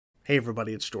Hey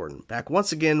everybody, it's Jordan, back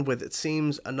once again with, it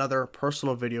seems, another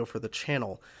personal video for the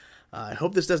channel. I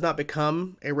hope this does not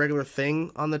become a regular thing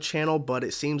on the channel, but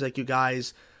it seems like you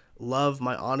guys love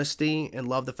my honesty and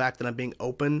love the fact that I'm being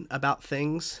open about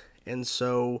things, and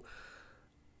so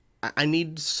I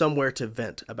need somewhere to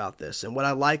vent about this. And what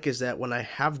I like is that when I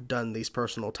have done these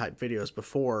personal type videos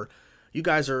before, you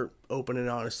guys are open and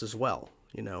honest as well,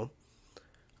 you know.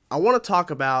 I want to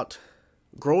talk about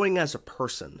growing as a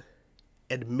person,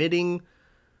 admitting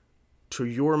to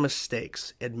your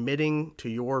mistakes, admitting to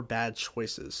your bad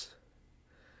choices,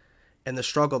 and the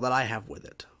struggle that I have with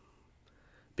it.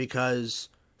 Because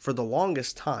for the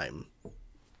longest time,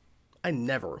 I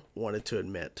never wanted to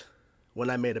admit when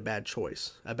I made a bad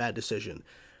choice, a bad decision,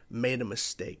 made a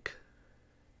mistake.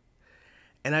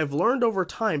 And I've learned over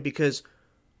time, because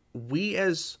we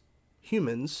as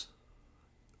humans,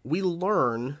 we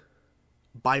learn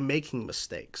by making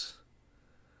mistakes.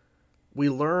 We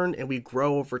learn and we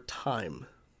grow over time.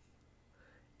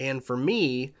 And for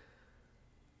me,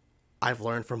 I've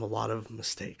learned from a lot of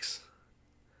mistakes.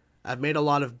 I've made a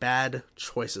lot of bad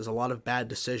choices, a lot of bad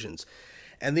decisions.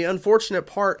 And the unfortunate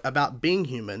part about being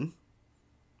human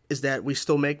is that we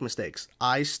still make mistakes.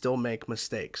 I still make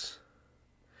mistakes.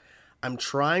 I'm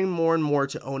trying more and more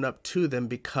to own up to them,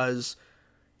 because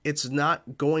it's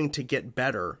not going to get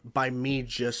better by me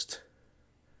just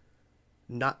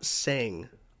not saying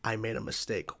I made a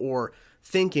mistake or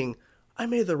thinking I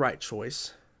made the right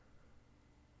choice.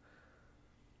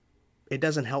 It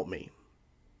doesn't help me.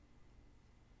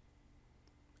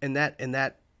 And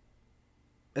that's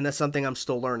something I'm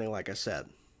still learning, like I said.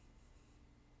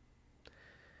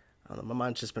 I don't know, my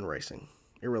mind's just been racing.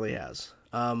 It really has.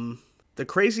 The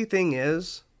crazy thing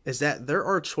is that there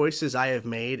are choices I have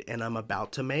made and I'm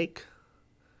about to make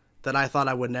that I thought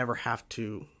I would never have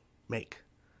to make.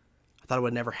 I thought I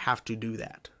would never have to do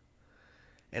that.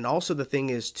 And also the thing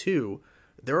is, too,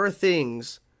 there are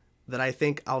things that I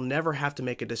think I'll never have to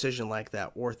make a decision like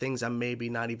that, or things I'm maybe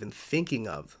not even thinking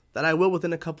of that I will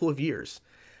within a couple of years.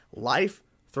 Life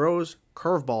throws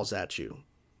curveballs at you.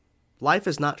 Life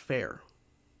is not fair.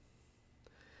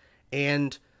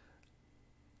 And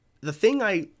the thing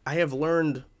I have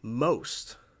learned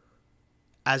most,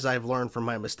 as I've learned from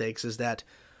my mistakes, is that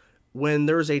when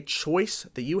there's a choice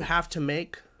that you have to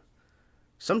make,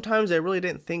 sometimes I really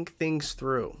didn't think things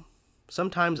through.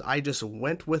 Sometimes I just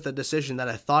went with a decision that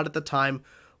I thought at the time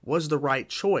was the right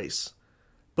choice.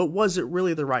 But was it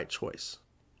really the right choice?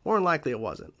 More than likely it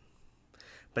wasn't.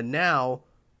 But now,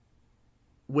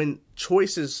 when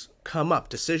choices come up,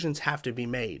 decisions have to be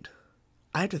made,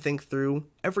 I have to think through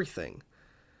everything.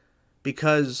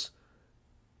 Because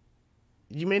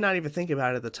you may not even think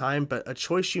about it at the time, but a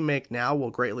choice you make now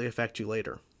will greatly affect you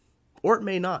later. Or it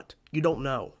may not. You don't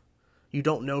know. You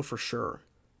don't know for sure.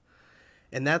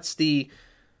 And that's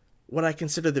what I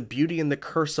consider the beauty and the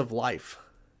curse of life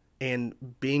and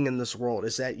being in this world,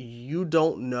 is that you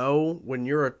don't know when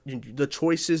the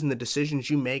choices and the decisions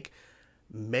you make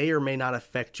may or may not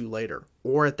affect you later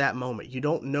or at that moment. You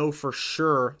don't know for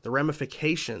sure the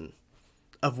ramification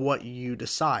of what you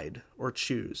decide or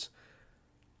choose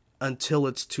until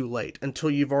it's too late, until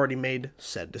you've already made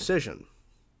said decision.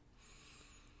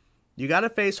 You got to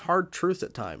face hard truths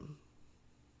at times.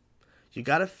 You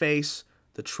got to face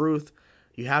the truth.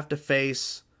 You have to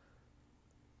face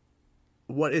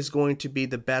what is going to be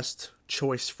the best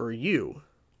choice for you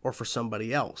or for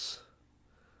somebody else.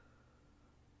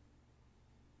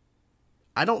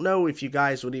 I don't know if you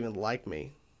guys would even like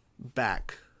me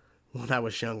back when I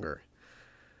was younger,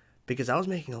 because I was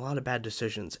making a lot of bad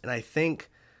decisions, and I think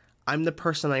I'm the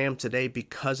person I am today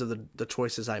because of the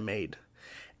choices I made,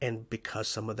 and because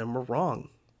some of them were wrong,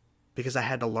 because I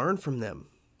had to learn from them.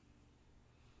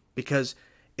 Because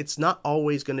it's not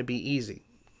always going to be easy.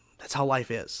 That's how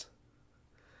life is.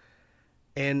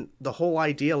 And the whole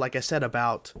idea, like I said,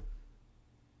 about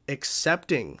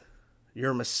accepting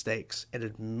your mistakes and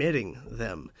admitting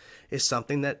them is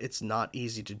something that it's not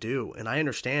easy to do. And I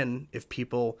understand if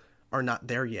people are not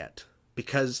there yet,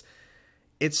 because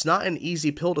it's not an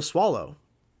easy pill to swallow.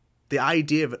 The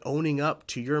idea of owning up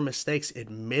to your mistakes,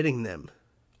 admitting them,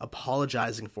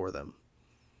 apologizing for them.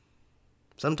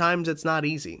 Sometimes it's not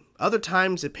easy. Other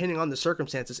times, depending on the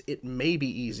circumstances, it may be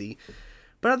easy,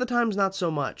 but other times not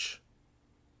so much.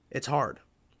 It's hard.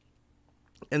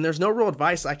 And there's no real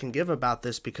advice I can give about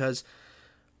this, because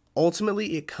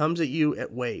ultimately it comes at you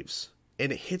at waves,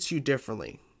 and it hits you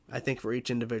differently, I think, for each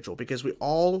individual, because we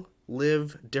all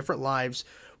live different lives.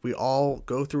 We all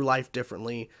go through life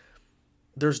differently.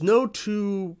 There's no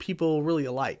two people really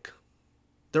alike.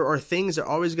 There are things that are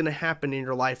always going to happen in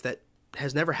your life that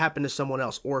has never happened to someone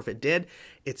else. Or if it did,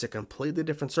 it's a completely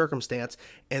different circumstance,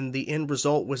 and the end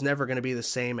result was never going to be the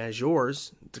same as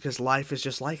yours, because life is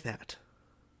just like that.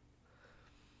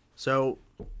 So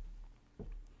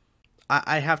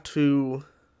I have to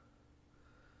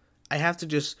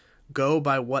just go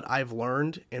by what I've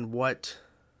learned and what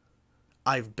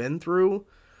I've been through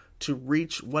to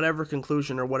reach whatever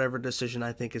conclusion or whatever decision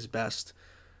I think is best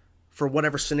for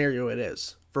whatever scenario it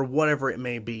is, for whatever it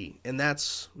may be. And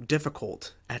that's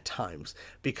difficult at times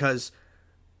because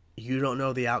you don't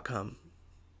know the outcome.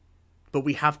 But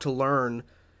we have to learn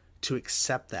to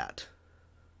accept that.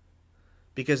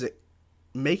 Because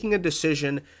making a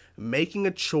decision, making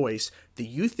a choice that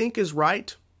you think is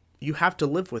right, you have to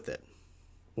live with it,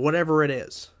 whatever it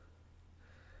is.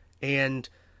 And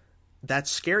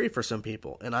that's scary for some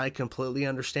people, and I completely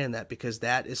understand that, because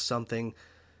that is something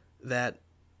that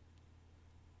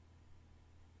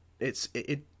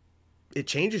it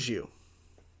changes you.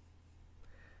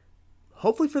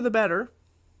 Hopefully for the better.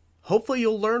 Hopefully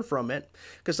you'll learn from it,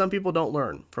 because some people don't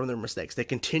learn from their mistakes. They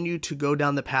continue to go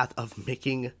down the path of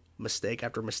making mistake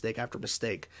after mistake after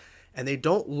mistake, and they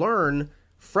don't learn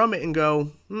from it and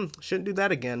go, shouldn't do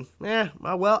that again.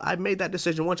 Well, I made that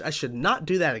decision once. I should not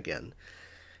do that again.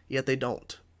 Yet they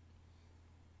don't.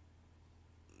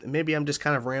 Maybe I'm just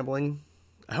kind of rambling.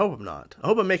 I hope I'm not. I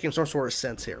hope I'm making some sort of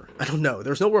sense here. I don't know.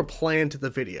 There's no real plan to the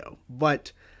video.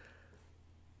 But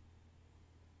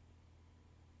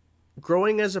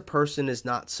growing as a person is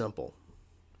not simple.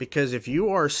 Because if you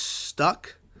are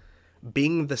stuck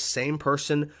being the same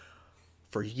person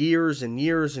for years and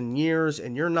years and years,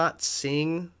 and you're not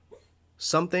seeing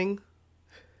something.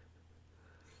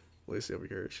 Lucy over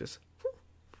here is just...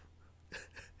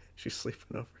 She's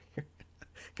sleeping over here.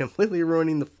 Completely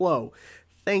ruining the flow.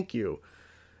 Thank you.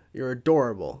 You're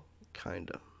adorable.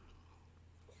 Kinda.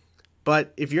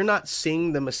 But if you're not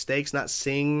seeing the mistakes, not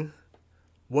seeing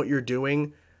what you're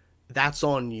doing, that's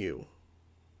on you.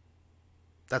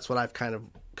 That's what I've kind of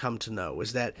come to know,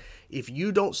 is that if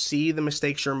you don't see the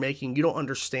mistakes you're making, you don't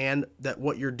understand that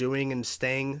what you're doing and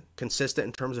staying consistent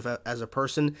in terms of as a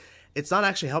person, it's not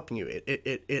actually helping you.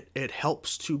 It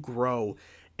helps to grow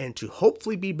and to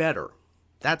hopefully be better.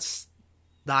 That's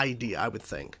the idea, I would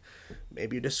think.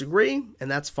 Maybe you disagree, and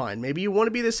that's fine. Maybe you want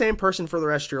to be the same person for the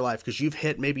rest of your life because you've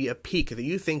hit maybe a peak that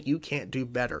you think you can't do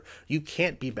better. You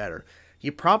can't be better.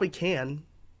 You probably can,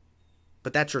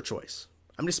 but that's your choice.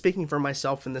 I'm just speaking for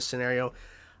myself in this scenario.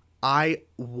 I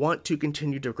want to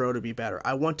continue to grow to be better.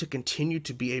 I want to continue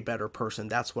to be a better person.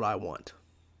 That's what I want.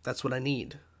 That's what I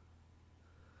need.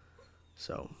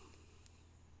 So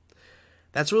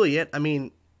that's really it. I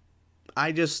mean,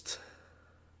 I just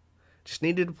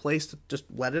needed a place to just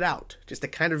let it out. Just to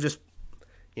kind of just,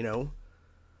 I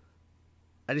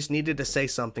just needed to say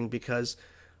something because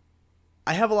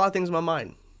I have a lot of things in my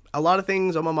mind. A lot of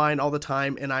things on my mind all the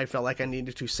time, and I felt like I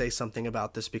needed to say something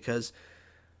about this because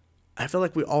I feel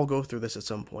like we all go through this at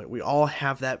some point. We all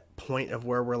have that point of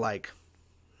where we're like,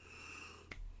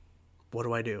 what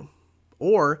do I do?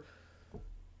 Or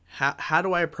how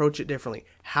do I approach it differently?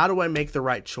 How do I make the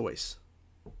right choice?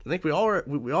 I think we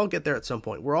all get there at some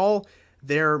point. We're all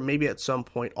there maybe at some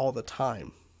point all the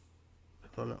time. I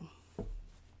don't know.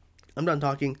 I'm done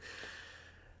talking.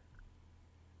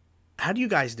 How do you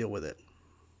guys deal with it?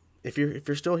 If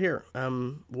you're still here,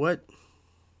 what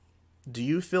do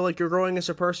you feel like you're growing as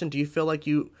a person? Do you feel like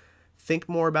you think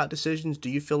more about decisions?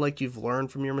 Do you feel like you've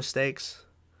learned from your mistakes?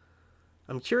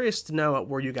 I'm curious to know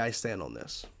where you guys stand on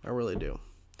this. I really do.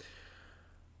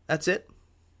 That's it.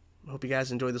 I hope you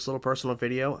guys enjoyed this little personal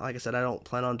video. Like I said, I don't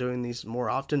plan on doing these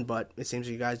more often, but it seems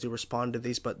you guys do respond to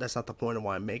these, but that's not the point of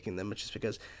why I'm making them. It's just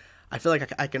because I feel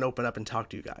like I can open up and talk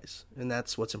to you guys, and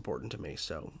that's what's important to me.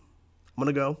 So I'm going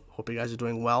to go. Hope you guys are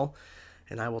doing well,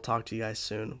 and I will talk to you guys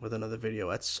soon with another video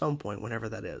at some point, whenever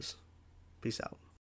that is. Peace out.